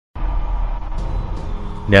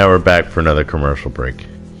Now we're back for another commercial break.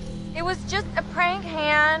 It was just a prank,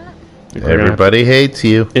 Han. Everybody hates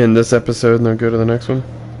you. In this episode, and then go to the next one.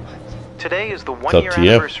 Today is the one-year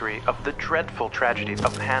anniversary of the dreadful tragedy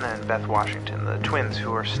of Hannah and Beth Washington, the twins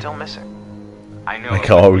who are still missing. I know. Like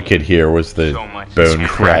all we could hear was the bone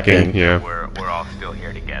cracking. Yeah. We're all still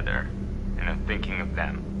here together, and I'm thinking of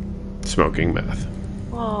them. Smoking meth.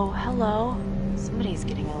 Whoa, hello. Somebody's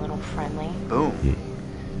getting a little friendly. Boom.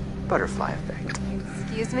 Butterfly effect.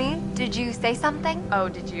 Excuse me? Did you say something? Oh,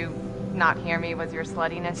 did you not hear me? Was your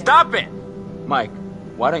sluttiness... Stop it! Mike,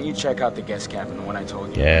 why don't you check out the guest cabin, the one I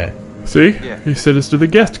told you? Yeah. See? Yeah. He sent us to the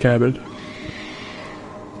guest cabin.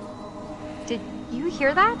 Did you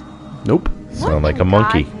hear that? Nope. Sound like a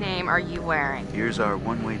monkey. What name are you wearing? Here's our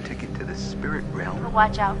one-way ticket to the spirit realm.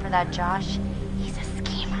 Watch out for that Josh. He's a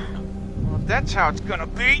schemer. Well, that's how it's gonna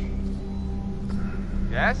be.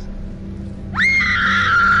 Yes?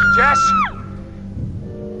 Jess?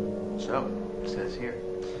 So, it says here,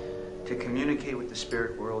 to communicate with the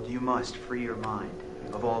spirit world, you must free your mind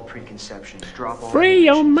of all preconceptions, drop all Free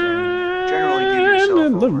your inhibitions, mind, and generally give yourself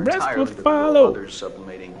and the over rest entirely will to the will of follow. others,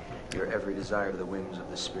 sublimating your every desire to the whims of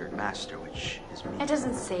the spirit master, which is me. It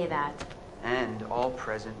doesn't say that. And all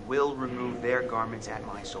present will remove their garments at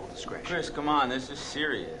my sole discretion. Chris, come on, this is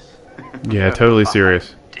serious. Yeah, totally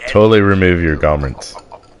serious. Totally remove your garments.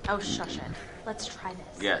 Oh, shush it. Let's try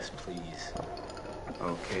this. Yes, please.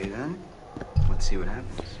 Okay then, let's see what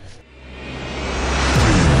happens.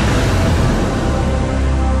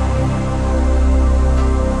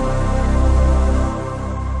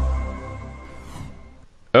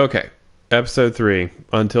 Okay. Episode 3.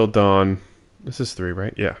 Until Dawn. This is 3,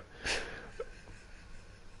 right? Yeah.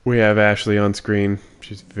 We have Ashley on screen.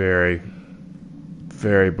 She's very,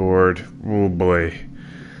 very bored. Oh boy.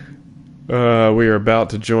 We are about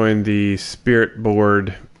to join the spirit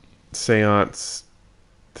board seance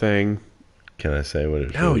thing. Can I say what it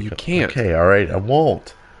is? No, you can't. Okay, alright, I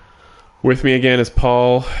won't. With me again is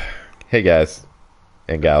Paul. Hey guys.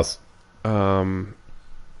 And gals.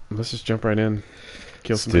 Let's just jump right in.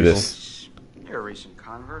 Kill Let's some do people. this. You're a recent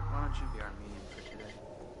convert. Why don't you be our medium for today?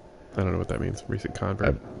 I don't know what that means. Recent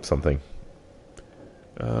convert. Something.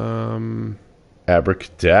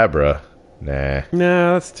 Abracadabra. Nah.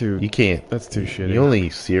 Nah, that's too... You can't. That's too shitty. You only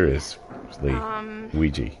seriously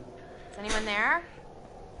Ouija. Is anyone there?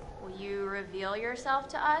 Will you reveal yourself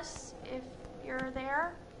to us if you're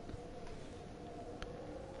there?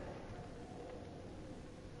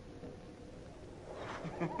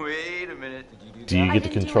 Wait a minute. Did you Do you I get to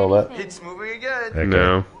didn't do control that? anything. It's moving again. Okay.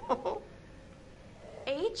 No.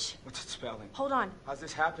 H? What's it spelling? Hold on. How's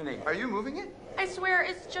this happening? Are you moving it? I swear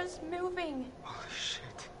it's just moving. Holy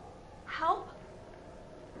shit. Help?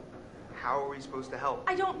 How are we supposed to help?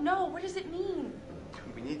 I don't know. What does it mean?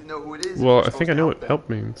 We need to know who it is. if Well, we're I think supposed I to know what them. help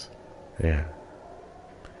means. Yeah.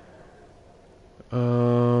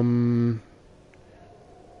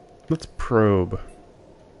 Let's probe.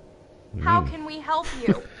 How can we help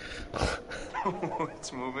you?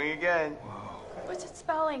 It's moving again. What's it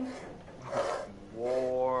spelling?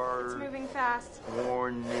 It's moving fast.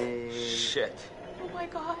 Warning. Shit. Oh my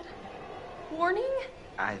god. Warning?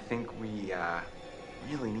 I think we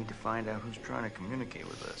really need to find out who's trying to communicate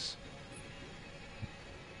with us.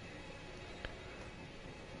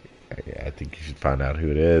 Yeah, I think you should find out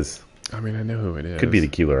who it is. I mean, I know who it is. Could be the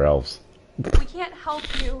Keeler Elves. We can't help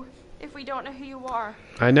you if we don't know who you are.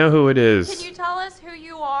 I know who it is. Can you tell us who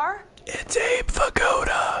you are? It's Abe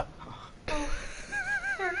Vigoda. Oh,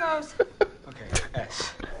 here it goes. Okay,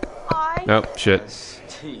 S. I Oh, shit. S.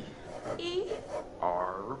 T. E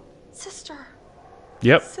R. sister.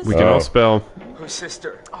 Yep, we can Oh. all spell. Whose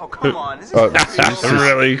sister? Oh, come on. This is Oh,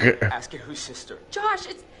 Really? Ask it whose sister. Josh,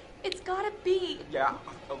 it's gotta be. Yeah,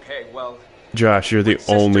 okay, well... Josh, you're the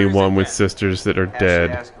Sister only is one it with then? sisters that are Ashley, dead.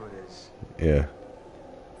 ask who it is. Yeah.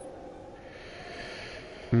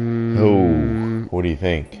 Oh, what do you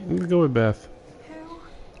think? Let's go with Beth. Who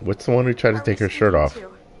What's the one who tried to are take we her shirt off? speaking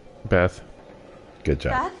Beth, Good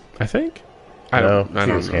job. to? Beth? I think. I No, don't. I it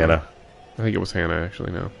don't was know. Hannah. I think it was Hannah.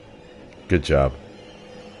 Actually, no. Good job.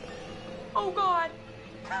 Oh god.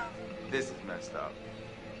 This is messed up.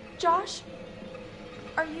 Josh?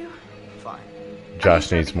 Are you... Fine.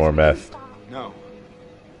 Josh needs more meth. No.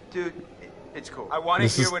 Dude, it's cool. I want to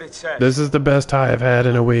This hear is- what it says. This is the best high I've had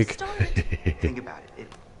in a week. Start. Think about it.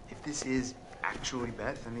 If this is actually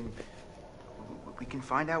Beth, I mean, we can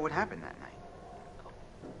find out what happened that night.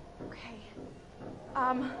 Okay.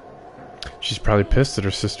 She's probably pissed that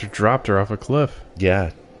her sister dropped her off a cliff.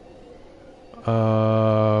 Yeah.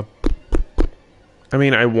 I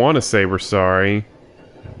mean, I want to say we're sorry.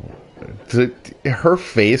 Her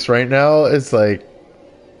face right now is like,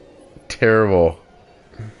 terrible.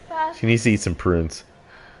 Beth. She needs to eat some prunes.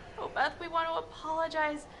 Oh, Beth, we want to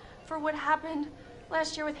apologize for what happened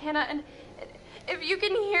last year with Hannah. And if you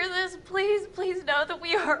can hear this, please, please know that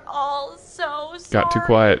we are all so sorry. Got too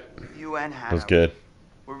quiet. You and Hannah. That was good.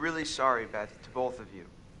 We're really sorry, Beth, to both of you.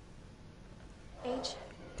 H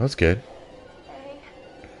That was good. A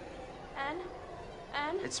N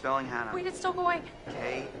N. It's spelling Hannah. Wait, it's still going.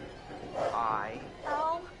 K-I.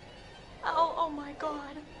 L L. Oh my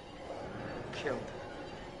God. Killed.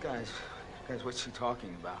 Guys, what's she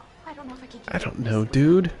talking about? I don't know if I can keep I don't this. know,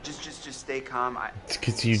 dude. Just stay calm. It's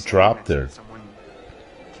because you Saying dropped that her. Someone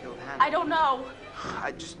killed Hannah. I don't know.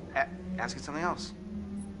 I just ask it something else.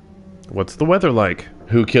 What's the weather like?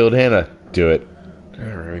 Who killed Hannah? Do it. All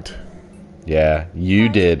right. Yeah, you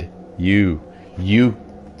did. You,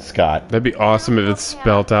 Scott. That'd be awesome if it's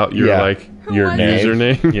spelt out your like Who your was name,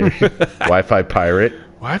 it? Username. your Wi-Fi pirate.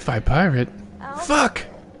 Wi-Fi pirate. L Fuck.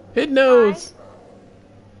 It knows.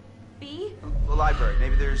 B The library.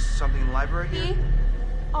 Maybe there's something in the library here? B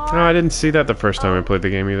No, R I didn't see that the first time I played the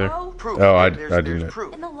game either. O. Proof. Oh, I There's didn't.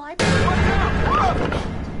 proof. In the library.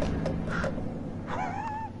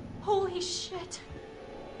 Holy shit.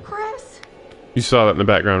 Chris. You saw that in the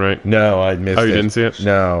background, right? No, I missed it. Oh, you didn't see it?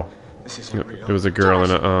 No. This isn't real. It was a girl in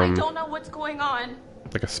Josh, a I don't know what's going on.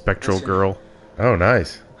 like a spectral Listen. girl. Oh,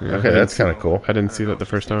 nice. Yeah, Okay, I that's didn't kind of cool. I didn't see that the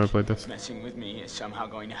first time I played this. Messing with me is somehow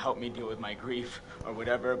going to help me deal with my grief or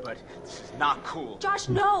whatever, but this is not cool. Josh,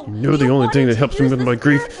 no. You know the only thing that helps me with my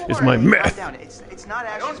grief is my Calm meth. down. It's not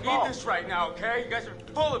I Ash's don't fault. need this right now, okay? You guys are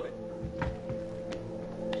full of it.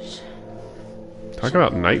 Talk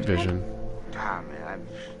about night vision. Ah, man.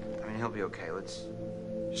 I mean, he'll be okay. Let's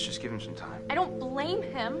just give him some time. I don't blame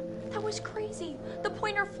him. That was crazy. The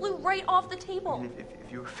pointer flew right off the table. And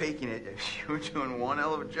if you were faking it, you were doing one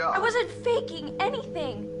hell of a job. I wasn't faking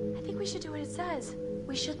anything. I think we should do what it says.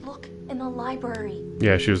 We should look in the library.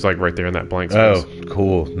 Yeah, she was like right there in that blank space. Oh,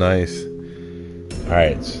 cool. Nice. All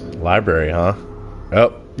right. Library, huh?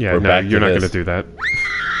 Oh, Yeah, we're no, back to you're not this. going to do that.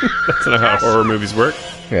 That's not how horror movies work.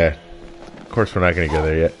 Yeah. Of course, we're not going to go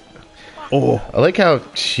there yet. Oh, I like how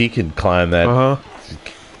she can climb that. uh-huh.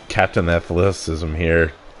 Captain Athleticism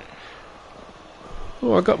here.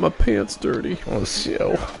 Oh, I got my pants dirty. Oh,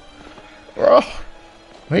 so. Oh.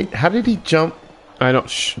 Wait, how did he jump? I don't...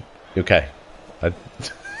 Shh. Okay. I,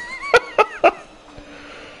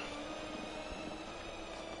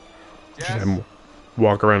 Just have him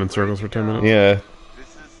walk around in circles for 10 minutes. yeah.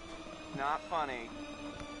 This is not funny.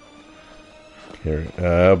 Here.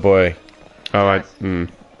 Oh, boy. Oh,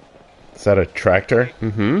 Is that a tractor?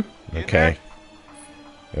 Mm-hmm. Okay.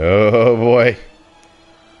 Oh, boy.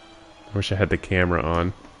 I wish I had the camera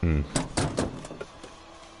on.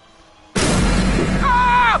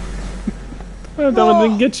 That one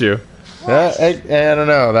didn't get you. I don't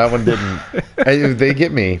know. That one didn't. They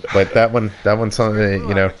get me, but that one's something,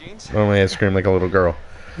 you know, only I scream like a little girl.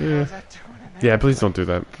 Yeah, please don't do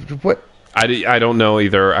that. What? I don't know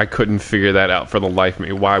either. I couldn't figure that out for the life of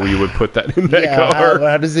me. Why we would put that in that Yeah, car?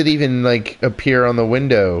 how does it even, like, appear on the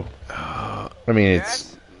window? I mean,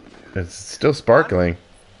 it's still sparkling.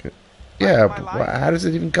 Yeah, but how does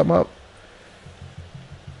it even come up?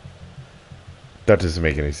 That doesn't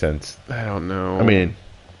make any sense. I don't know. I mean,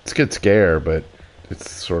 it's a good scare, but it's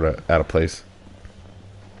sort of out of place.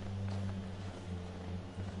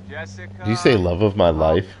 Jessica. Do you say love of my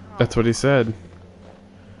life? That's what he said.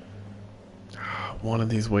 One of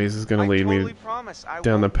these ways is going to lead me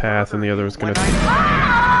down the path, and the other is going to...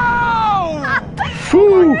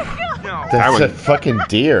 Whew! No. That's one- a fucking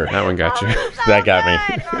deer. That one got you. That got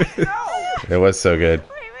me. It was so good.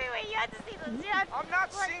 Wait, you had to see this. Yeah. I'm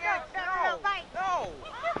not seeing it. No. No.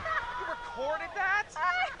 You recorded that?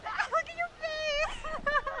 Look at your face.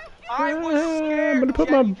 I was scared. I'm gonna put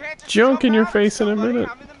Jen, my you can't just junk in jump your out at face in a somebody. minute.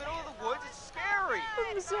 I'm in the middle of the woods. It's scary.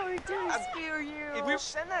 I'm sorry to scare you. If you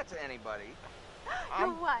send that to anybody, You're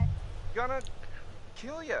I'm what? gonna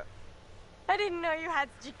kill you. I didn't know you had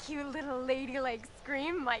such a cute little ladylike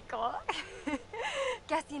scream, Michael.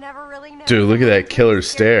 Guess you never really know. Dude, look at that killer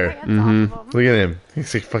stare. Mhm. Look at him.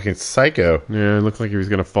 He's a fucking psycho. Yeah, it looked like he was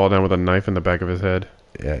going to fall down with a knife in the back of his head.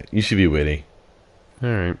 Yeah, you should be witty. All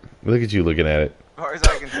right. Look at you looking at it. As far as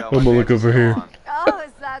I can tell. I'm gonna look over here. Oh,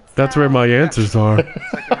 is that That's so? where my answers are. Looks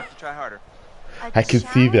like you have to try harder. A I can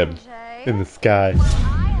see them challenge, eh? in the sky. Well,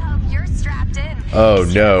 I hope you're strapped in. Oh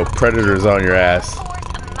no, predator's on your ass.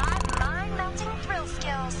 Mind-melting thrill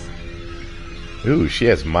skills. Ooh, she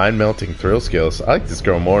has mind-melting thrill skills. I like this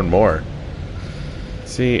girl more and more.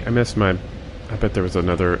 See, I missed my... I bet there was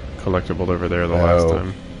another collectible over there the last Oh.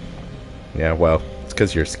 time. Yeah, well, it's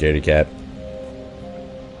because you're a scaredy cat.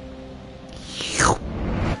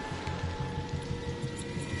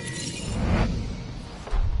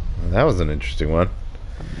 That was an interesting one.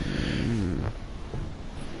 I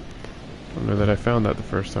don't know that I found that the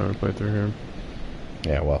first time I played through here.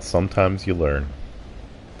 Yeah, well, sometimes you learn.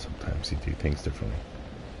 Sometimes you do things differently.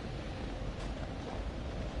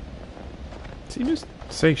 Did he just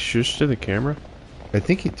say shush to the camera? I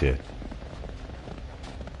think he did.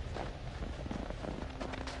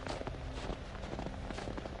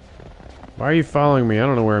 Why are you following me? I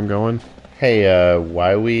don't know where I'm going. Hey,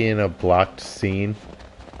 why are we in a blocked scene?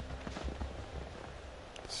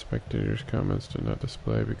 Spectators' comments do not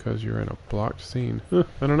display because you're in a blocked scene. Huh,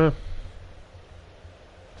 I don't know.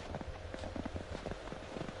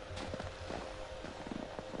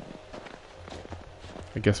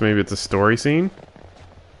 I guess maybe it's a story scene?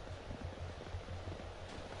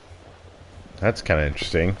 That's kind of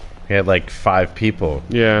interesting. He had like 5 people.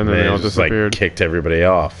 Yeah, and then they all just disappeared. like kicked everybody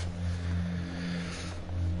off.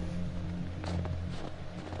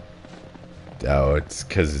 Oh, it's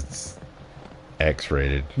because it's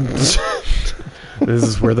X-rated. This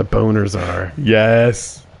is where the boners are.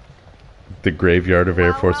 Yes. The graveyard of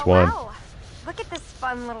Air Force One. Wow. Look at this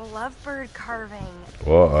fun little lovebird carving.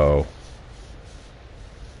 Uh-oh.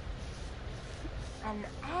 An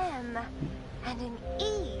M and an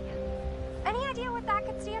E. Any idea what that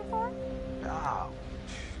could stand for? Oh,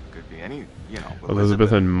 could be any, you know.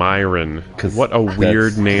 Elizabeth and Myron. 'Cause What a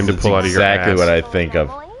weird name to that's pull out of your exactly ass. what I think of.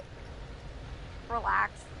 Emily?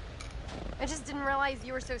 Relax. I just didn't realize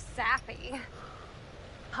you were so sappy.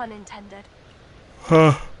 Pun intended.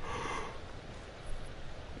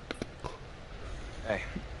 Hey,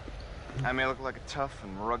 I may look like a tough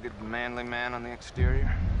and rugged, manly man on the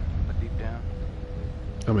exterior, but deep down,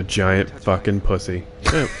 I'm a giant fucking pussy.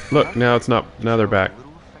 Yeah, look, now it's not. Now they're back. a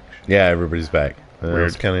little affection. Yeah, everybody's back. That's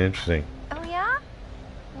Weird. kind of interesting. Oh yeah?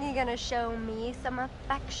 You gonna show me some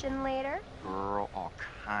affection later? Girl, all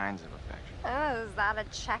kinds of affection. Oh, is that a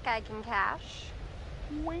check I can cash?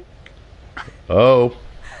 Wink. Oh.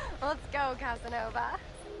 Let's go, Casanova.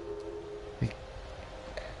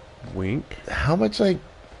 Wink. How much, like,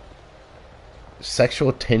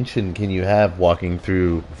 sexual tension can you have walking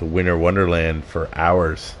through the Winter Wonderland for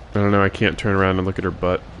hours? I don't know. I can't turn around and look at her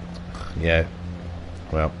butt. Yeah.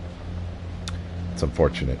 Well, it's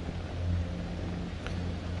unfortunate.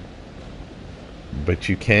 But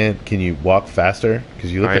you can't. Can you walk faster?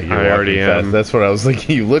 Because you look like you're I walking already fast. am. That's what I was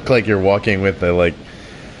thinking. You look like you're walking with a, like,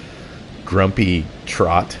 grumpy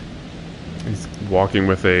trot. He's walking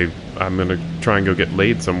with a I'm gonna try and go get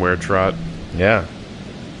laid somewhere trot. Yeah.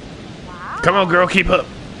 Wow. Come on, girl, keep up.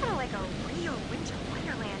 Kind of like a real winter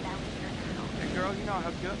wonderland out here now. Hey, girl, you know how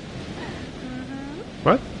good.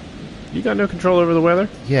 What? You got no control over the weather?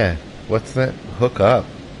 Yeah. What's that? Hook up.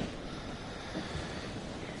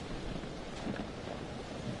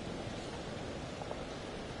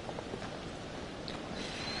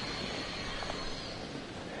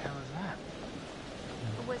 The hell is that?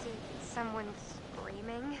 Was it someone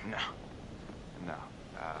screaming? No. No.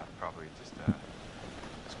 Probably just a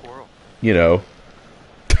squirrel. You know,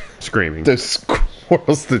 Screaming. the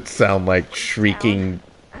squirrels that sound like shrieking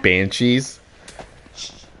banshees.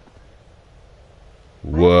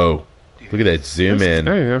 Whoa. Look at that zoom in.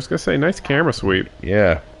 Hey, I was gonna say, nice camera sweep.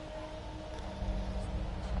 Yeah.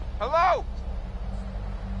 Hello?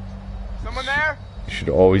 Someone there? You should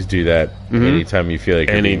always do that anytime you feel like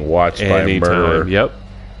you're being watched by a anytime. murderer. Yep.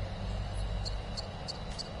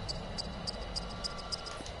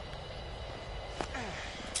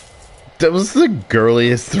 That was the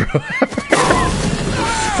girliest throw ever.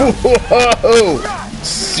 Whoa!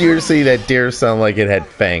 Seriously, that deer sounded like it had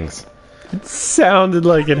fangs. Sounded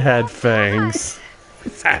like it had fangs.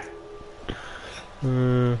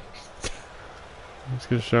 I'm just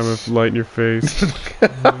gonna shine my light in your face.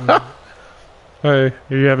 Hey, are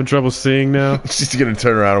you having trouble seeing now? She's gonna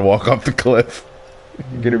turn around and walk off the cliff.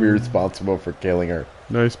 You're gonna be responsible for killing her.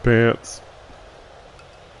 Nice pants.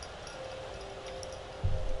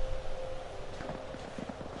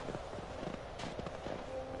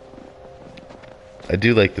 I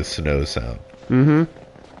do like the snow sound. Mm-hmm.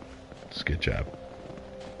 It's a good job.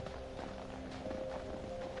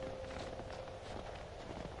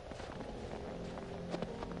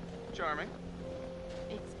 Charming.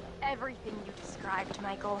 It's everything you described,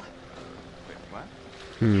 Michael. Wait, what?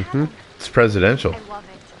 Mm-hmm. It's presidential. I love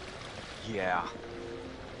it. Yeah.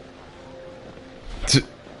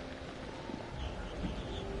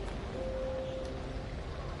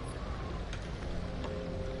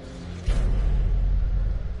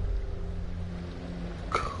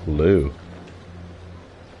 Clue.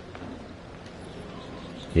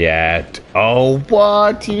 Yeah. Oh,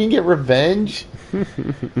 what? You didn't get revenge?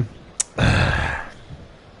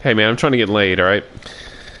 Hey, man, I'm trying to get laid, alright?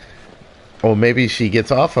 Oh, maybe she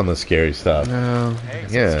gets off on the scary stuff. No,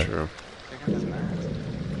 Yeah. that's true. Check out this mask.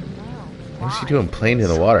 What's she doing playing in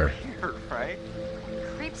the water? Weird, right?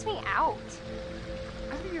 Creeps me out.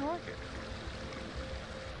 I think you like it.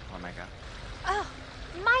 Oh my god. Ugh,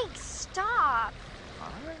 Mike, stop.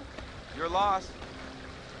 Alright. You're lost.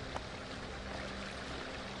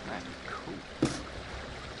 That's cool.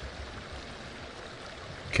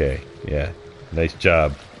 Okay, yeah. Nice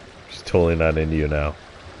job. She's totally not into you now.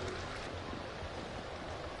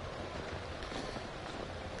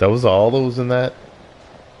 That was all that was in that?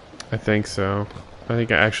 I think so. I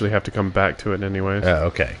think I actually have to come back to it anyways. Oh,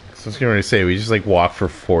 okay. So I was going to say, we just like walk for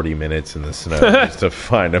 40 minutes in the snow just to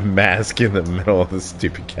find a mask in the middle of the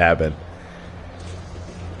stupid cabin.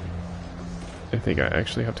 I think I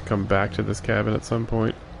actually have to come back to this cabin at some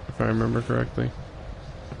point, if I remember correctly.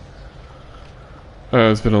 Oh,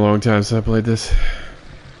 it's been a long time since I played this.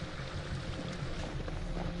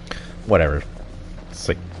 Whatever. It's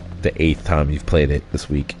like the 8th time you've played it this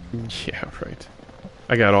week. Yeah, right.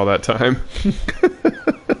 I got all that time.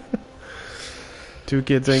 2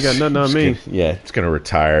 kids ain't got nothing on me. Yeah, it's going to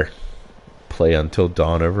retire. Play Until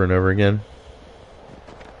Dawn over and over again.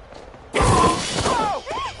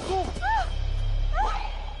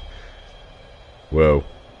 Whoa.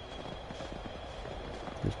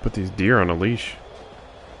 Just put these deer on a leash.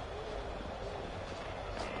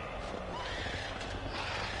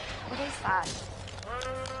 What is that?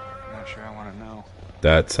 I'm not sure I want to know.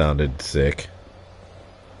 That sounded sick.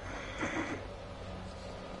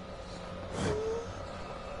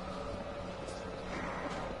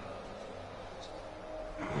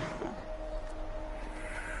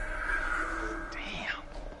 Damn.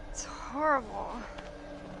 It's horrible.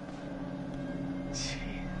 Gee,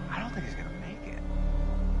 I don't think he's gonna make it.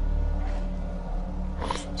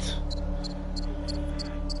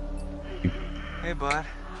 Hey, bud.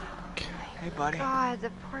 Hey, buddy. God, the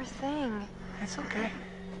poor thing. It's okay.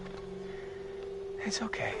 It's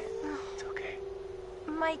okay. It's okay.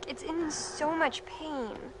 Mike, it's in so much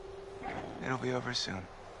pain. It'll be over soon.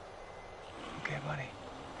 Okay, buddy.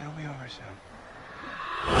 It'll be over soon.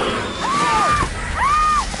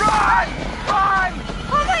 Run! Run!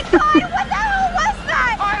 Oh my God, what the hell was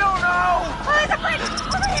that? I don't know! Oh, there's a bridge!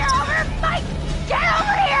 Over here! Mike, get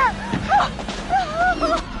over here!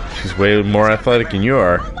 She's way more athletic than you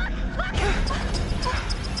are.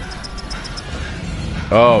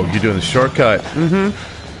 Oh, you're doing the shortcut. Mm-hmm.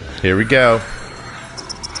 Here we go.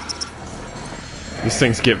 These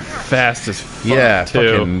things get fast as fuck, Yeah,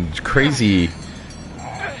 too. fucking crazy.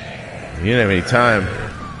 You didn't have any time.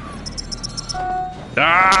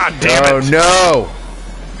 Ah, damn Oh, it! no!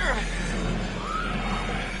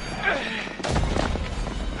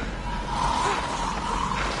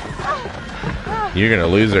 You're gonna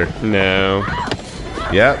lose her. No.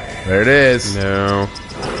 Yep, there it is. No.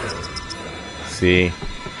 See? You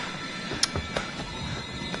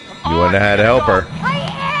wouldn't have had to help her. I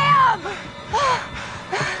am!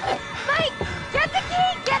 Mike, get the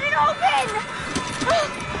key! Get it open!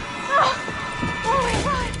 Oh my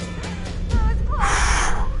God! That was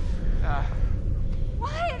close.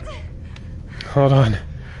 What? Hold on.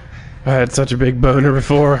 I had such a big boner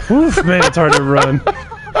before. Oof, man, it's hard to run.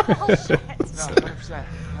 Oh shit. No, 100%.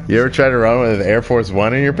 You ever tried to run with Air Force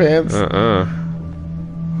One in your pants? Holy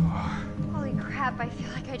crap, I feel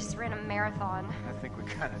like I just ran a marathon. I think we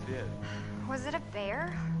kind of did. Was it a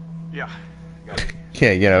bear? Yeah.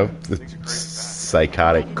 Yeah, you know, the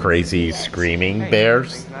psychotic, crazy, screaming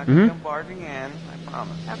bears. Not gonna come barging in, I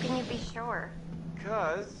promise. How can you be sure?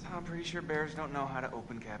 Because I'm pretty sure bears don't know how to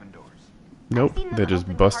open cabin doors. Nope, they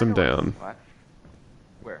just bust them down. What?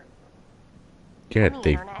 Where? Yeah,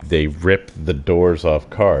 they rip the doors off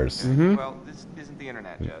cars. Well, this isn't the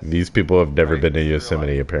internet, Jess. These people have never Right? been to So you're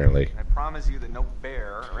Yosemite, like, apparently. I promise you that no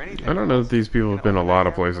bear or anything. I don't know else that these people have can been a open lot that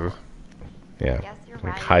of cabin places. door. Yeah, Yes, you're like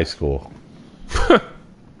right. high school. Okay.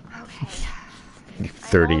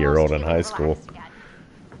 30-year-old in high school.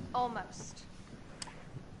 Almost.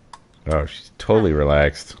 Oh, she's totally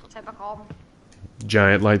relaxed. Typical.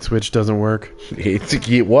 Giant light switch doesn't work.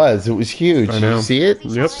 It was huge. I Did know. you see it?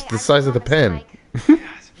 Does he Yep, totally the size of the act on pen. this, Yeah,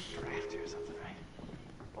 it's drafty or something, right?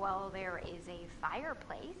 Mike? Well, there is a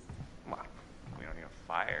fireplace. Well, we don't need a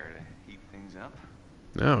fire to heat things up.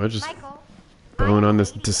 No, it just Michael. bone on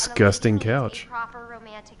this ladies disgusting and a lady needs couch. a proper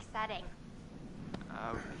romantic setting.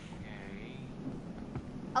 Okay.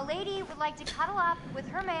 A lady would like to cuddle up with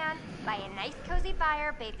her man by a nice cozy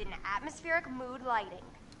fire bathed in atmospheric mood lighting.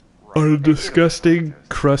 on a disgusting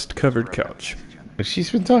crust-covered couch. She's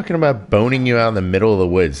been talking about boning you out in the middle of the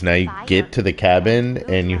woods. Now you get to the cabin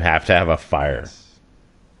and you have to have a fire.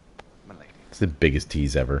 My lady. It's the biggest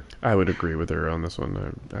tease ever. I would agree with her on this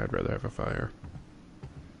one. I'd rather have a fire.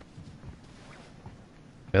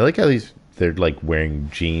 I like how they're like wearing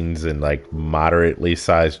jeans and like moderately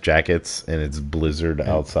sized jackets, and it's blizzard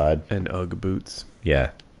outside. And Ugg boots.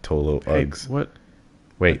 Yeah, total Hey, Uggs. what?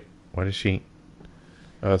 Wait, why does she?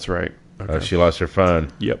 Oh, that's right. Okay. Oh, she lost her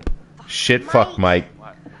phone. Yep. Shit, fuck Mike.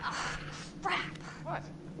 What? Crap. What?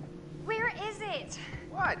 Where is it?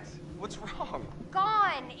 What? What's wrong?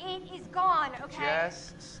 Gone. It is gone, okay?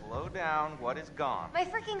 Jess, slow down. What is gone? My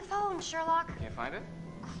freaking phone, Sherlock. Can't find it?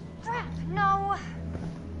 Crap, no.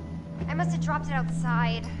 I must have dropped it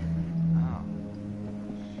outside. Oh.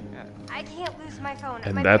 Shit. I can't lose my phone.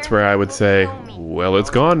 And My that's parents where I would will say, kill me. well, it's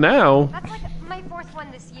gone now. That's like my 4th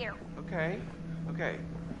one this year. Okay. Okay.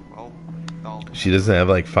 Well, I'll... She doesn't have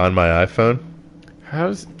like Find My iPhone. I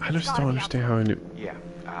just don't understand how Yeah.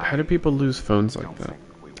 how do people lose phones like that?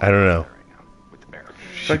 I don't know. Right now with the bear.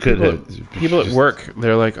 She Like could people at work,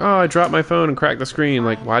 they're like, "Oh, I dropped my phone and cracked the screen."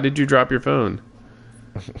 Like, why did you drop your phone?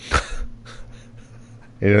 I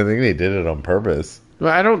don't think they did it on purpose.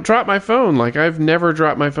 Well, I don't drop my phone. Like, I've never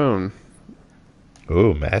dropped my phone.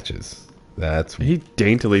 Oh, matches. That's He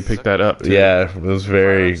daintily picked that up. Too. yeah. It was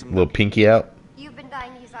very little pinky out. You've been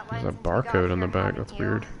dying to use that line There's a since we got barcode on the here, back. haven't That's you?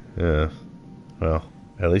 weird. Yeah. Well,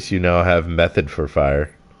 at least you now have method for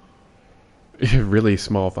fire. Really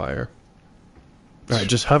small fire. All right,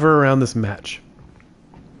 just hover around this match.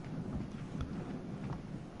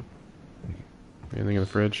 Anything in the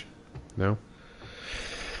fridge? No.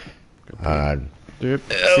 Dude,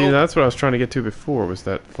 see, that's what I was trying to get to before. Was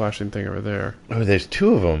that flashing thing over there? Oh, there's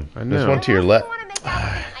two of them. I There's know. one to your Unless left. you want to make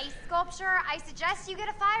out with an ice sculpture, I suggest you get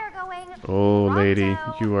a fire going. Oh, lady,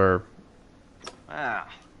 Pronto. you are. Wow.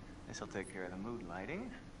 This'll take care of the mood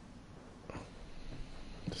lighting.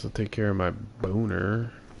 This will take care of my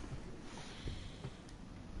boner.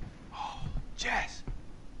 Jess!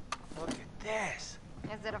 Look at this!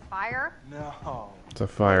 Is it a fire? No. It's a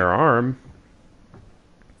firearm.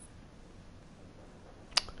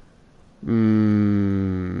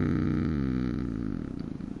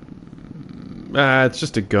 It's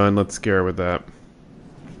just a gun. Let's scare her with that.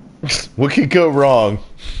 What could go wrong?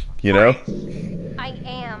 You know? I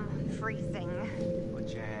am freezing.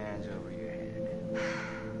 Put your hands over your head.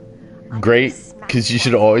 Great, because you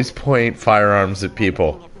should always point firearms at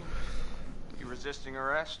people. You resisting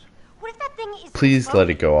arrest? What if that thing is Please let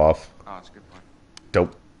it go off. Oh, that's a good point.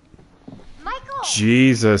 Dope. Michael!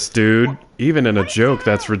 Jesus, dude. Even in a joke,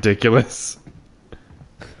 that's ridiculous.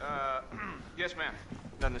 Yes, ma'am.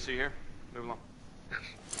 Nothing to see here. Move along.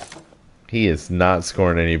 He is not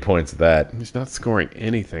scoring any points at that. He's not scoring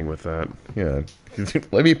anything with that. Yeah.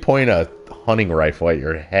 Let me point a hunting rifle at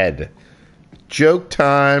your head. Joke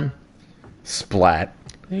time. Splat.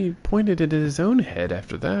 He pointed it at his own head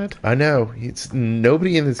after that. I know. It's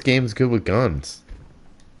nobody in this game is good with guns.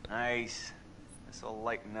 Nice. This'll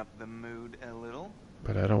lighten up the mood a little.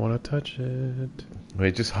 But I don't want to touch it.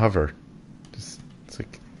 Wait, just hover. It's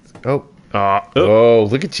like, oh. Oh, Oh,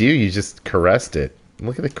 look at you. You just caressed it.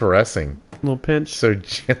 Look at the caressing. little pinch. So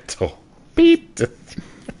gentle. Beep.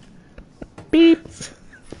 Beep.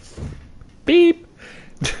 Beep.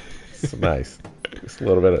 It's nice. Just a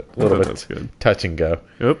little bit, That's good. touch and go.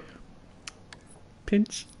 Oop.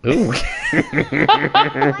 Pinch. Ooh. Fire,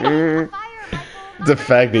 Michael. The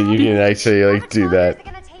fact that you can actually like do that.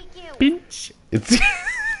 Gonna take you. Pinch. It's.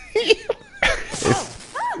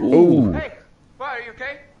 Ooh. Hey! Why, are you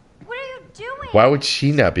okay? What are you doing? Why would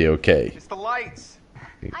she not be okay? It's the lights.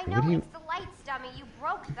 I What know do you? it's the lights, dummy. You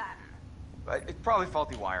broke them. It's probably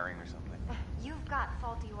faulty wiring or something. You've got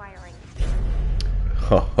faulty wiring.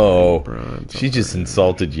 Oh, Bronze she just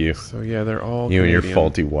insulted you. So yeah, they're all You and your Canadian.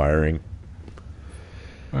 faulty wiring.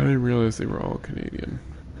 I didn't realize they were all Canadian.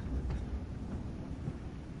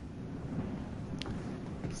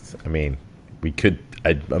 I mean, we could.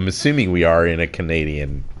 I'm assuming we are in a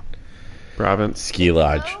Canadian Province. ski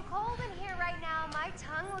lodge. So cold in here right now. My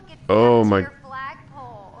tongue will get Oh, stuck my- to your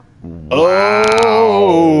flagpole.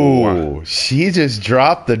 Oh, she just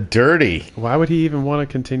dropped the dirty. Why would he even want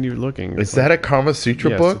to continue looking? Is that a Kama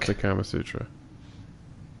Sutra yes, book? It's a Kama Sutra.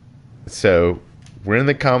 So we're in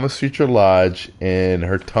the Kama Sutra lodge, and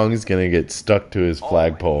her tongue's gonna get stuck to his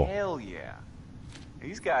flagpole. Oh, hell yeah.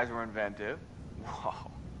 These guys were inventive.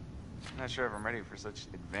 Whoa. I'm not sure if I'm ready for such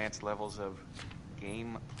advanced levels of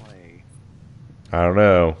gameplay. I don't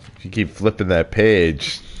know. If you keep flipping that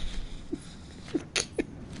page.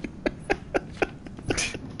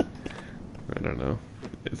 I don't know.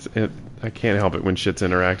 I can't help it when shit's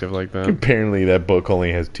interactive like that. Apparently, that book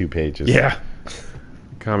only has 2 pages. Yeah.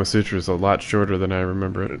 Kama Sutra is a lot shorter than I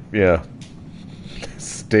remember it. Yeah.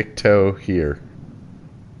 stick toe here.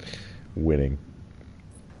 Winning.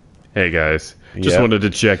 Hey guys, just Yep. wanted to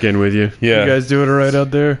check in with you. Yeah. You guys doing all right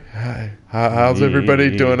out there? How's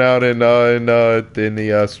everybody doing out in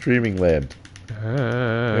the streaming land?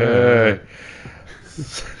 Hey.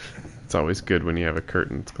 It's always good when you have a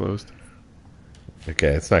curtain that's closed.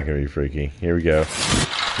 Okay, it's not gonna be freaky. Here we go.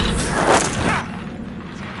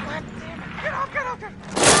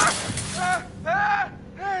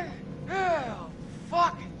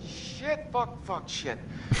 Fucking shit. Fuck shit.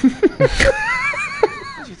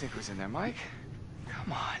 What do you think was in there, Mike?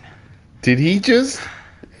 Come on. Did he just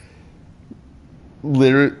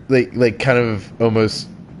literally, like, kind of almost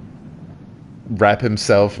wrap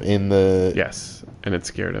himself in the Yes, and it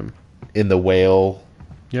scared him. in the whale?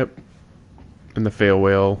 Yep. And the fail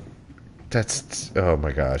whale. That's oh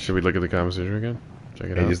my gosh! Should we look at the conversation again?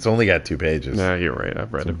 Check it out. It's only got 2 pages. Nah, you're right.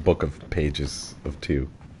 I've read It's a it. book of pages of 2.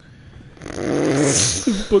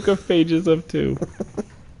 Book of pages of 2.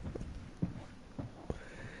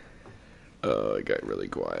 Oh, it got really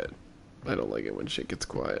quiet. I don't like it when shit gets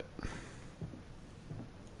quiet.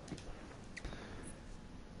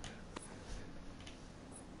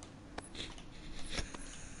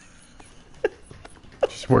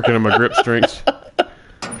 Just working on my grip strength.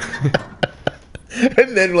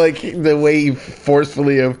 And then, like, the way he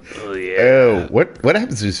forcefully what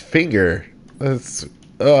happens to his finger? His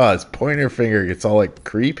pointer finger gets all like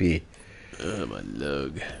creepy. Oh, my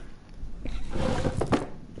lug.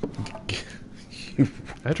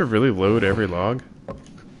 I had to really load every log.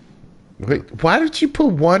 Wait, why did you put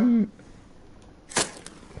one?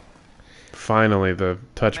 Finally, the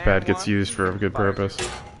touchpad gets used for a good purpose.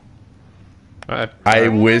 I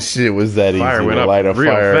wish it was that easy Fire went to up light a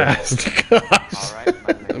real fire. fast. All right,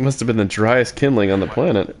 my It must have been the driest kindling on the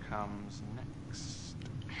planet. comes next.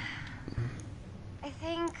 I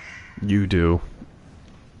think. You do.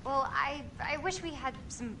 Well, I wish we had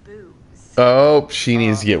some booze. Oh, she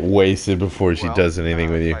needs to get wasted before she does anything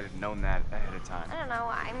with If you. I'd have known that ahead of time. I don't know.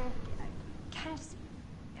 I'm kind of just.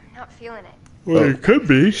 I'm not feeling it. Well, it could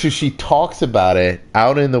be. So she talks about it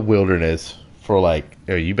out in the wilderness for like,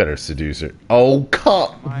 oh, you better seduce her. Oh,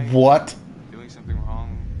 come. What? Doing something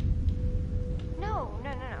wrong? No.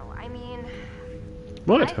 I mean.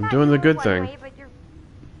 What? I I'm thought doing you the were good one thing. way, but you're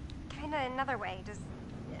kind of another way. If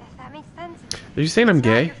that makes sense. Are you saying I'm It's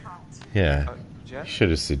not gay? your fault. Yeah. Jess?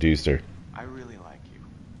 Should have seduced her. I really like you.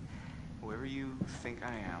 Whoever you think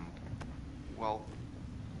I am, well,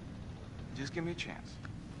 just give me a chance,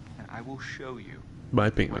 and I will show you My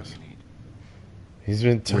what penis. you need. He's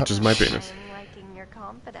been Which is my penis. I'm liking your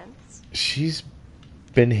confidence. She's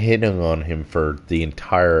been hitting on him for the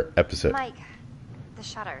entire episode. Mike, the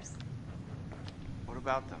shutters. What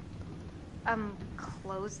about them?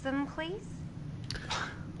 Close them, please?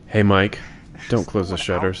 Hey, Mike. Don't close the What out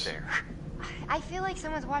shutters. there? I feel like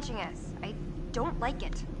someone's watching us. I don't like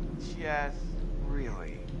it. Jess,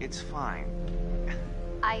 really, it's fine.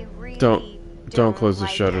 I really Don't close the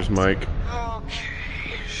like shutters, it. Mike.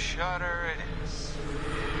 Okay, shutter it is.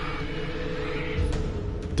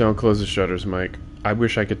 Don't close the shutters, Mike. I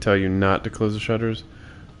wish I could tell you not to close the shutters,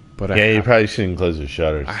 but Yeah, you probably shouldn't close the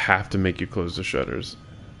shutters. I have to make you close the shutters.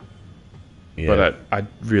 Yeah. But I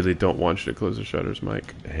really don't want you to close the shutters,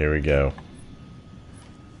 Mike. Here we go.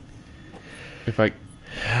 If I...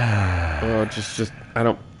 Oh, I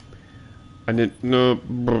don't... I didn't...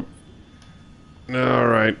 No...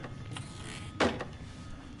 Alright.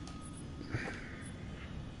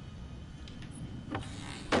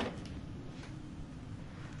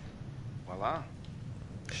 Voila.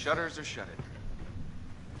 Shutters are shuttered.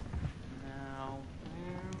 Now,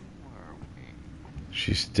 where were we?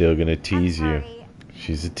 She's still gonna tease I'm you. sorry.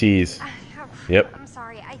 She's a tease. Yep. I'm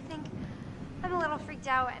sorry. I think I'm a little freaked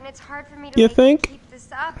out, and it's hard for me to You like, think? keep this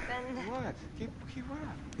up. And What? Keep what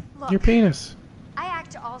up? look, Your penis. I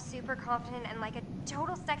act all super confident and like a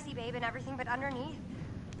total sexy babe and everything, but underneath,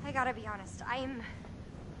 I gotta be honest, I'm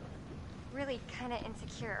really kind of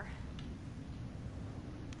insecure.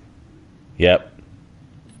 Yep.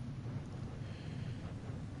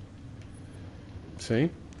 See?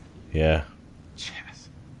 Yeah. Jess,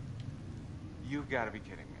 you've got to be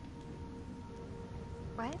kidding me.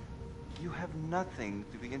 What? You have nothing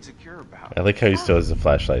to be insecure about. I like how he still has the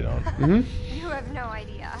flashlight on. Mm-hmm. You have no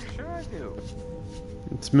idea. Sure I do.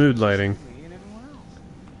 It's mood lighting. Me and everyone else.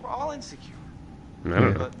 We're all insecure. I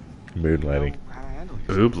don't know. But Mood you lighting. know how to handle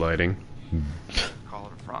yourself. Boob lighting. Call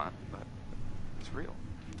it a front, but it's real.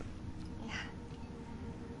 Yeah.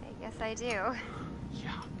 I guess I do.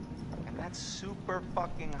 Yeah. And that's super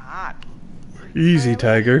fucking hot. Easy,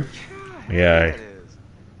 Tiger. Yeah. It is.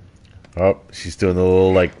 Oh, she's doing the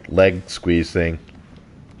little like leg squeeze thing.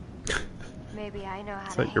 maybe I know how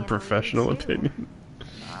Is to that your handle professional you, too. opinion?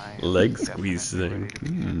 I Leg definitely squeeze ready thing. to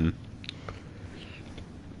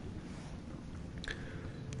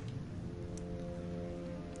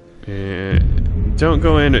begin. Don't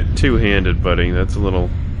go in it two-handed, buddy. That's a little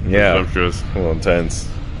presumptuous. A little intense.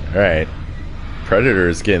 Alright. Predator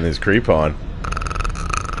is getting his creep on.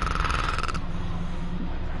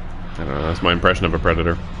 I don't know. That's my impression of a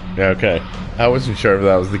predator. Yeah, okay. I wasn't sure if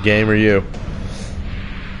that was the game or you.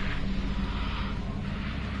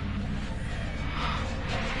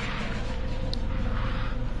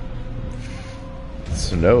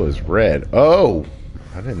 Snow is red. Oh!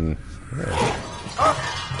 I didn't... Yeah.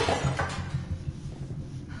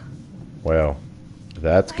 Well,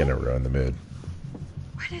 that's gonna ruin the mood.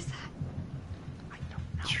 What is that?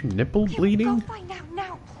 Is your nipple Go bleeding? find out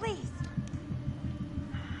now, please.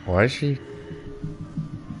 Why is she...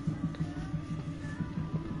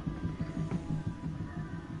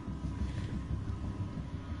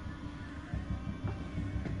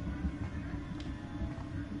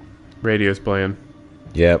 Radio's playing.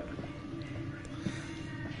 Yep.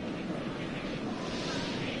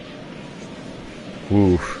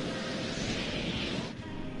 Oof.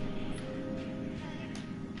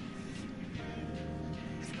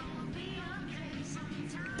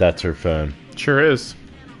 That's her phone. Sure is.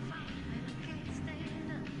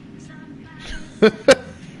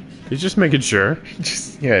 He's just making sure.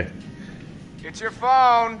 Just, yeah. It's your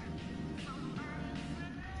phone.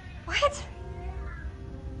 What?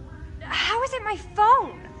 How is it my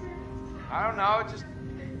phone? I don't know. It just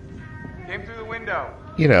came through the window.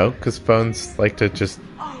 You know, because phones like to just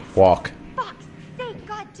walk. Fuck's sake,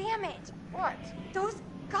 god damn it. What? Those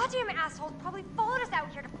goddamn assholes probably followed us out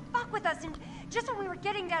here to fuck with us, and just when we were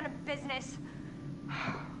getting down to business.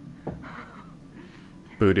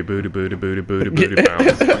 Booty, booty, booty, booty, booty, booty,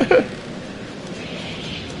 bounce.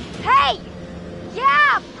 Hey!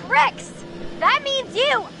 Yeah, pricks! That means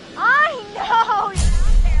you! I know! You're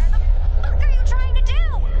out there. The fuck are you trying to do?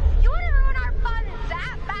 You want to ruin our fun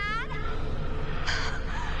that bad?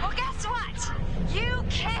 Well, guess what? You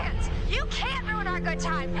can't! You can't ruin our good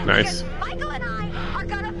time! Nice. Because Michael and I are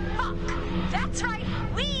gonna fuck! That's right!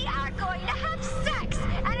 We are going to have sex!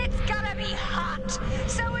 And it's gonna be hot!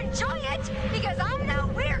 So enjoy it! Because I know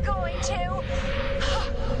we're going to!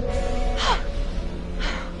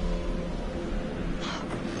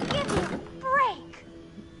 Give me a break!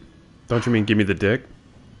 Don't you mean give me the dick?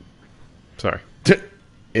 Sorry.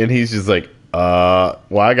 And he's just like, well,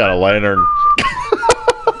 I got a lantern.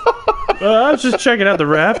 I was just checking out the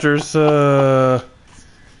rafters.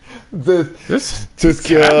 This cabin's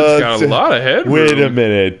got a lot of headroom. Wait a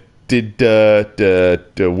minute. Did where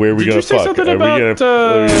are we Did gonna you say fuck? something Are about, we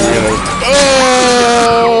gonna?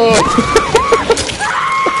 Oh!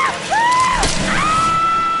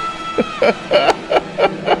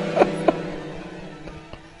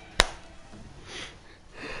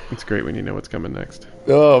 It's great when you know what's coming next.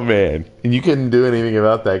 Oh man! And you couldn't do anything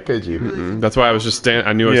about that, could you? That's why I was just standing.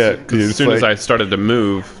 I knew Yeah, cause as soon like- as I started to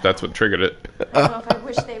move, that's what triggered it. I don't know if I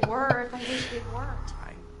wish they were, if I wish they weren't.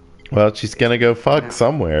 Well, she's gonna go fuck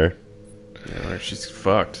somewhere. Yeah, she's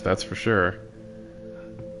fucked. That's for sure.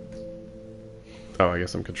 Oh, I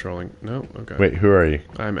guess I'm controlling. No, okay. Wait, who are you?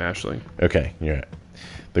 I'm Ashley. Okay, you're right.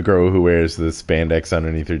 The girl who wears the spandex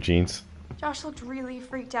underneath her jeans. Josh looked really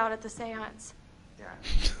freaked out at the seance. Yeah.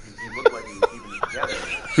 He looked like he was keeping it together.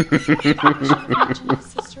 Should have mentioned his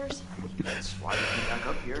sisters. That's why we came back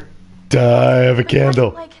up here. I have a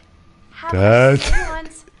candle. Like, have Dad. us stay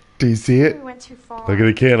once. Do you see it? We went too far. Look at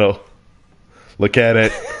the candle. Look at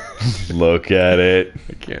it. Look at it.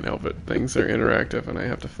 I can't help it. Things are interactive, and I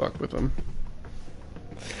have to fuck with them.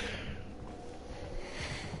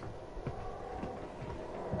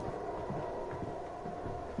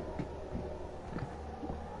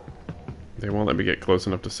 They won't let me get close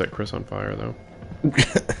enough to set Chris on fire, though.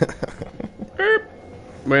 Erp.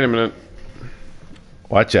 Wait a minute.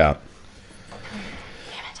 Watch out.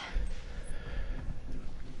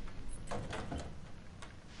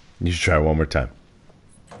 You should try one more time.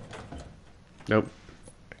 Nope.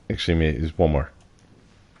 Actually, maybe just one more.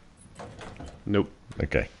 Nope.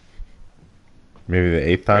 Okay. Maybe the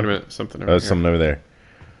eighth time? Wait a minute. Something over Oh, here. something over there.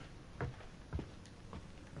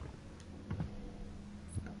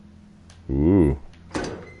 Ooh.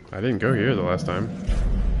 I didn't go here the last time.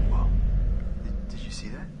 Whoa. Did you see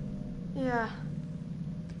that? Yeah.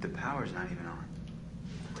 The power's not even on.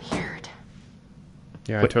 Weird.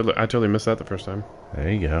 Yeah, I What? totally missed that the first time. There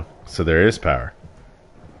you go. So there is power.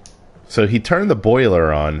 So he turned the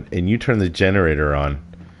boiler on, and you turned the generator on.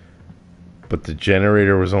 But the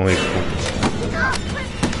generator was only... Holy crap!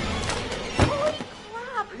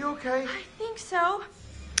 Are you okay? I think think so.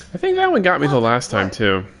 I think that one got me the last time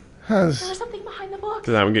too. There was something behind the books.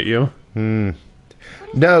 Did that one get you?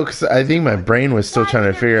 No, because I think my brain was still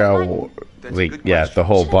trying to figure out. Like, yeah, the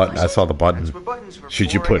whole button. I saw the button.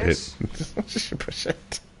 Should you put it? Should push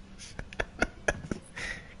it?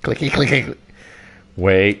 Clicky, clicky.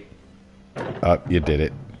 Wait. Oh, you did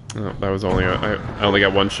it. Oh, that was only. I only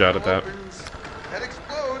got one shot at that. That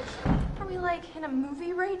explodes. Are we like in a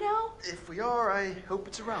movie right now? If we are, I hope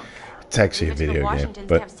it's around. It's actually a Maybe the video game, Washingtons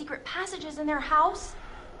but have secret passages in their house.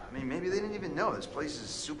 I mean, maybe they didn't even know. This place is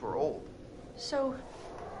super old. So,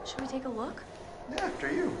 should we take a look? Yeah,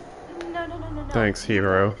 after you. No. Thanks,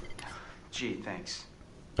 hero. Gee, thanks.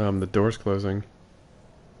 The door's closing.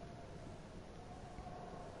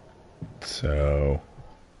 so.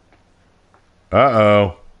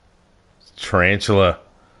 Uh-oh. Tarantula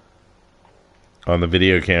on the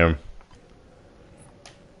video cam.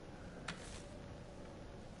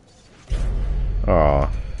 Aw.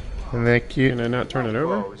 Isn't that cute? Can I not turn it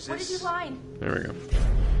over? Whoa, is What did you this... find? There we go.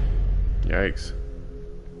 Yikes.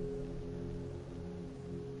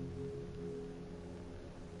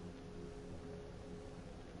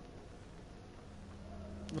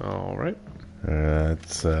 All right.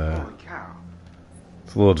 It's Holy cow.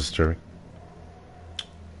 it's a little disturbing.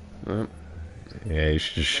 Uh, Yeah, you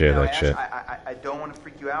should just share Now, that shit. I don't want to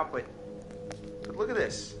freak you out, but look at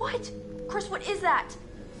this. What? Chris, what is that?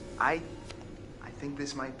 I think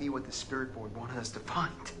this might be what the spirit board wanted us to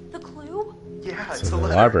find. The clue? Yeah, It's it's in a the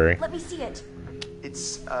letter. library. Let me see it.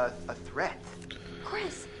 It's a threat.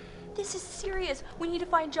 Chris, this is serious. We need to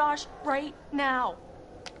find Josh right now.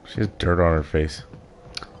 She has dirt on her face.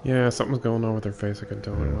 yeah, something was going on with her face. I couldn't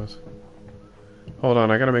tell what it was. Hold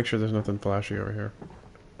on, I gotta make sure there's nothing flashy over here.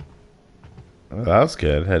 Oh, that was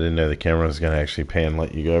good. I didn't know the camera was gonna actually pan and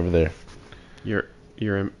let you go over there. You're.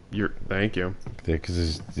 Thank you.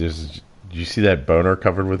 Because there's. Did you see that boner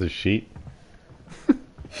covered with a sheet?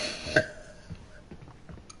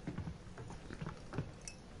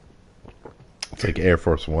 It's like Air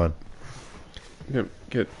Force One.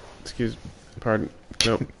 Pardon.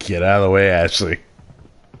 Nope. Get out of the way, Ashley.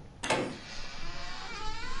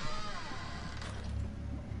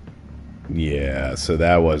 Yeah, so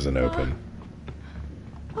that wasn't open.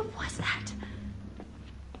 What was that?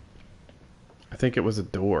 I think it was a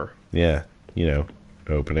door. Yeah,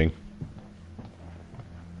 opening.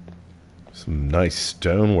 Some nice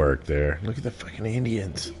stonework there. Look at the fucking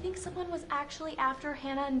Indians. Do you think someone was actually after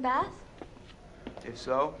Hannah and Beth? If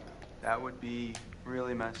so, that would be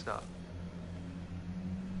really messed up.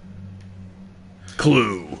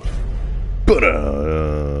 Clue. But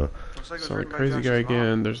Looks like it was So the written by crazy Josh's guy mom.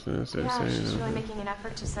 again. There's this. Yeah, she's really making an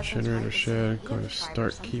effort to set things Shinner right. to It's shed. like Going to he tried or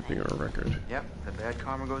start something. keeping a record. Yep, the bad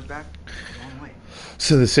karma goes back a long way.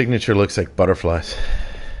 So the signature looks like butterflies.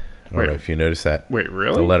 I don't Wait. know if you noticed that. Wait,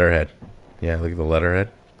 really? The letterhead. Yeah, look at the letterhead.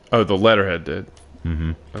 Oh, the letterhead did.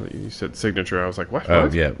 Mm-hmm. I thought you said signature. I was like, what? Oh,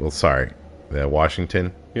 What? yeah. Well, sorry. The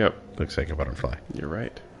Washington Yep. looks like a butterfly. You're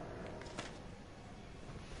right.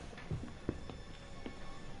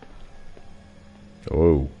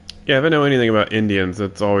 Oh. Yeah, if I know anything about Indians,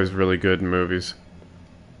 that's always really good in movies.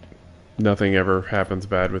 Nothing ever happens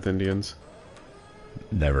bad with Indians.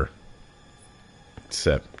 Never.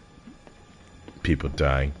 Except people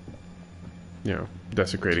dying. You know,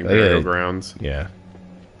 desecrating Oh, yeah. burial grounds. Yeah.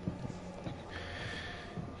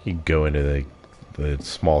 You go into the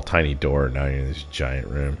small, tiny door, and now you're in this giant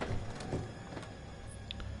room.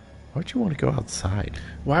 Why'd you want to go outside?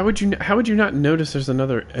 Why would you? How would you not notice there's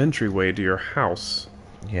another entryway to your house?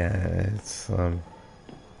 Yeah, it's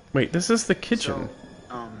Wait, this is the kitchen.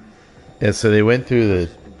 So, yeah. So they went through the.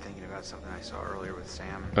 been thinking about something I saw earlier with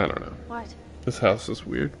Sam. I don't know. What? This house is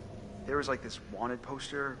weird. There was like this wanted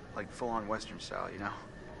poster, like full-on Western style,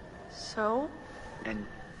 So? And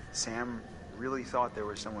Sam really thought there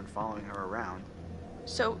was someone following her around.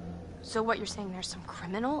 So what you're saying, there's some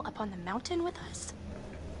criminal up on the mountain with us?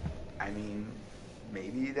 I mean,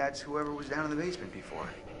 maybe that's whoever was down in the basement before.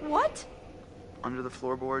 What? Under the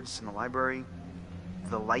floorboards in the library,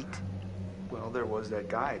 the light. Well, there was that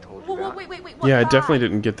guy I told you Whoa, about. wait. What Yeah, I guy? definitely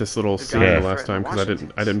didn't get this little The scene guy the who last time threatened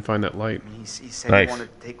because the I didn't find that light. I mean, he said Nice. he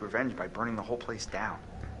wanted to take revenge by burning the whole place down.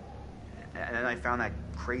 And then I found that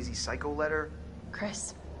crazy psycho letter.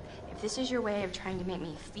 Chris, if this is your way of trying to make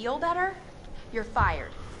me feel better, you're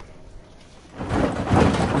fired.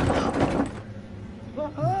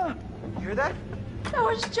 You hear that? That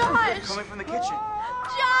was Josh! Coming from the kitchen.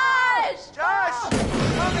 Josh! Josh!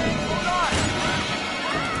 Coming! Hold on!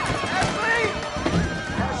 Ashley!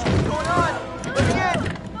 Ashley, what's going on? Let me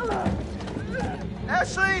in!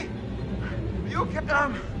 Ashley! Are you okay?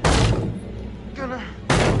 I'm gonna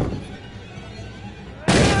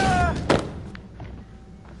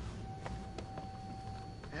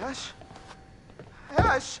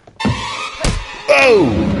gosh!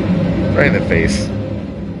 Oh! Right in the face.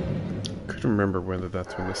 Couldn't remember whether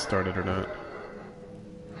that's when this started or not.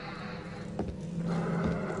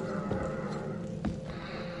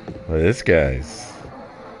 Well, this guy's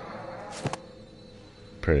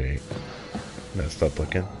pretty messed up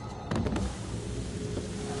looking.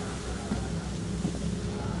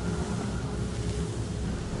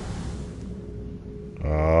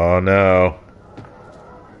 Oh no.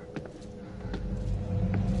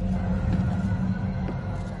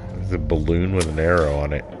 There's a balloon with an arrow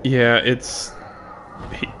on it. Yeah,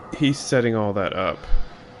 he's setting all that up.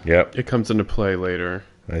 Yep. It comes into play later.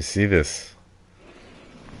 I see this.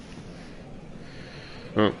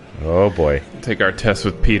 Oh, Oh boy. take our test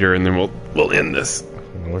with Peter, and then we'll end this.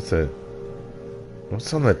 What's it?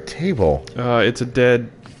 What's on the table? It's a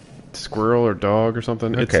dead squirrel or dog or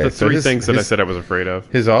something. It's Okay, the so three things that I said I was afraid of.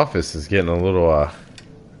 His office is getting a little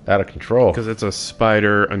out of control. Because it's a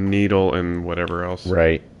spider, a needle, and whatever else.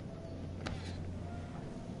 Right.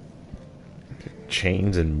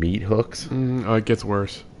 Chains and meat hooks. Oh, it gets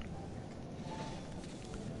worse.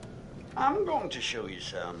 I'm going to show you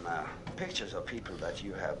some pictures of people that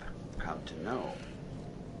you have come to know.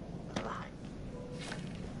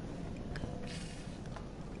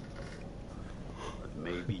 But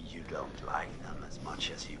maybe you don't like them as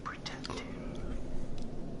much as you pretend to.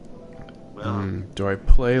 Well, Do I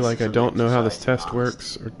play like I don't know how this test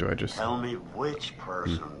works, or do I just... tell me which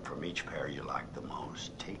person from each pair you like the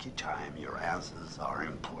most. Take your time. Your answers are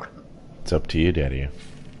important. It's up to you, Daddy.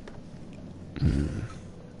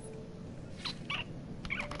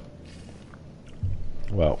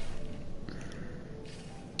 Well,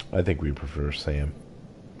 I think we prefer Sam.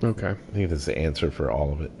 Okay. I think that's the answer for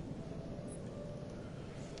all of it.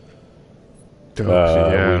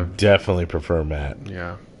 Yeah. We definitely prefer Matt.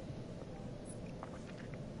 Yeah.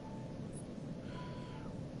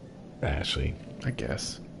 Ashley. I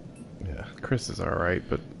guess. Yeah. Chris is alright,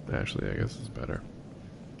 but Ashley, I guess, is better.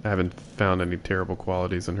 I haven't found any terrible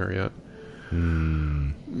qualities in her yet.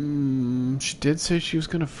 She did say she was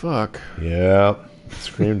gonna fuck. Yeah.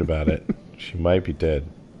 Screamed about it. She might be dead.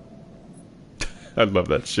 I love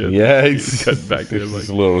that shit. Yeah, He's cut back to him, just like,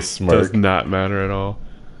 a little smirk. does not matter at all.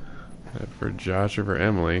 For Josh or for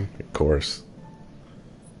Emily. Of course.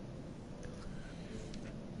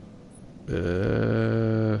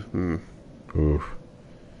 Oof.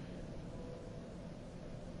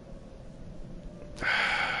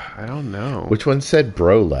 I don't know. Which one said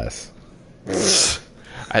bro less?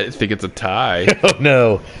 I think it's a tie. Oh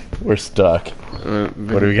no, we're stuck.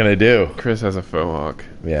 What are we gonna do? Chris has a faux hawk.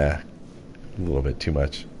 Yeah, a little bit too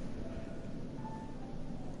much.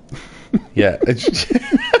 Yeah.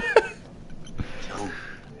 So,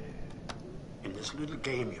 in this little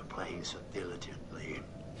game you're playing so diligently,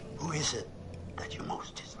 who is it that you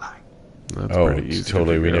most dislike? That's Oh, pretty easy.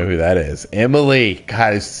 totally. We know who that is. Emily.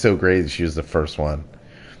 God, it's so great that she was the first one.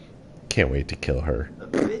 Can't wait to kill her. A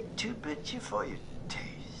bit too bitchy for your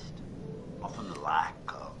taste. Often the lack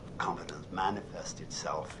of confidence manifests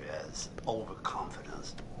itself as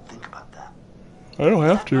overconfidence. Think about that. I don't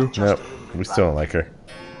have to. Nope, we still don't like her.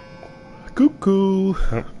 Cuckoo.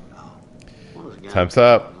 Time's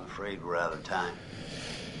up. I'm afraid we're out of time.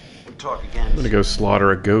 We'll talk again. I'm gonna go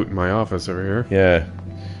slaughter a goat in my office over here. Yeah.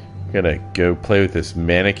 I'm gonna go play with this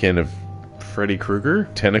mannequin of Freddy Krueger?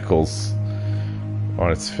 tentacles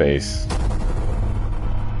on its face.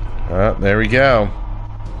 Oh, there we go.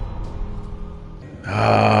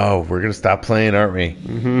 Oh, we're gonna stop playing, aren't we?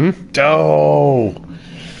 Mm-hmm. Oh!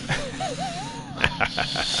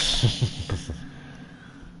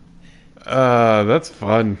 That's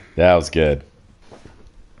fun. That was good.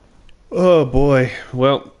 Oh boy.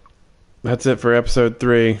 Well, that's it for episode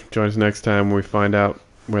 3. Join us next time when we find out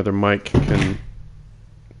whether Mike can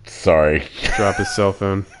Sorry. drop his cell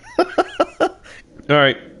phone.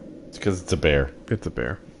 Alright. It's because it's a bear. It's a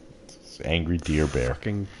bear. It's an angry deer bear.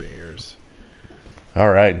 Fucking bears.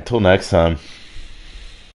 Alright, until next time.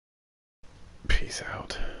 Peace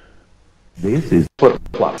out. This is Flip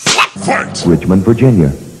Flop, Richmond, Virginia.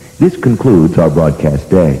 This concludes our broadcast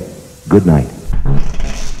day. Good night.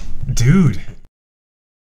 Dude.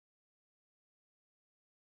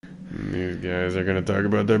 These guys are gonna talk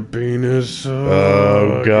about their penis.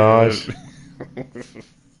 Oh gosh.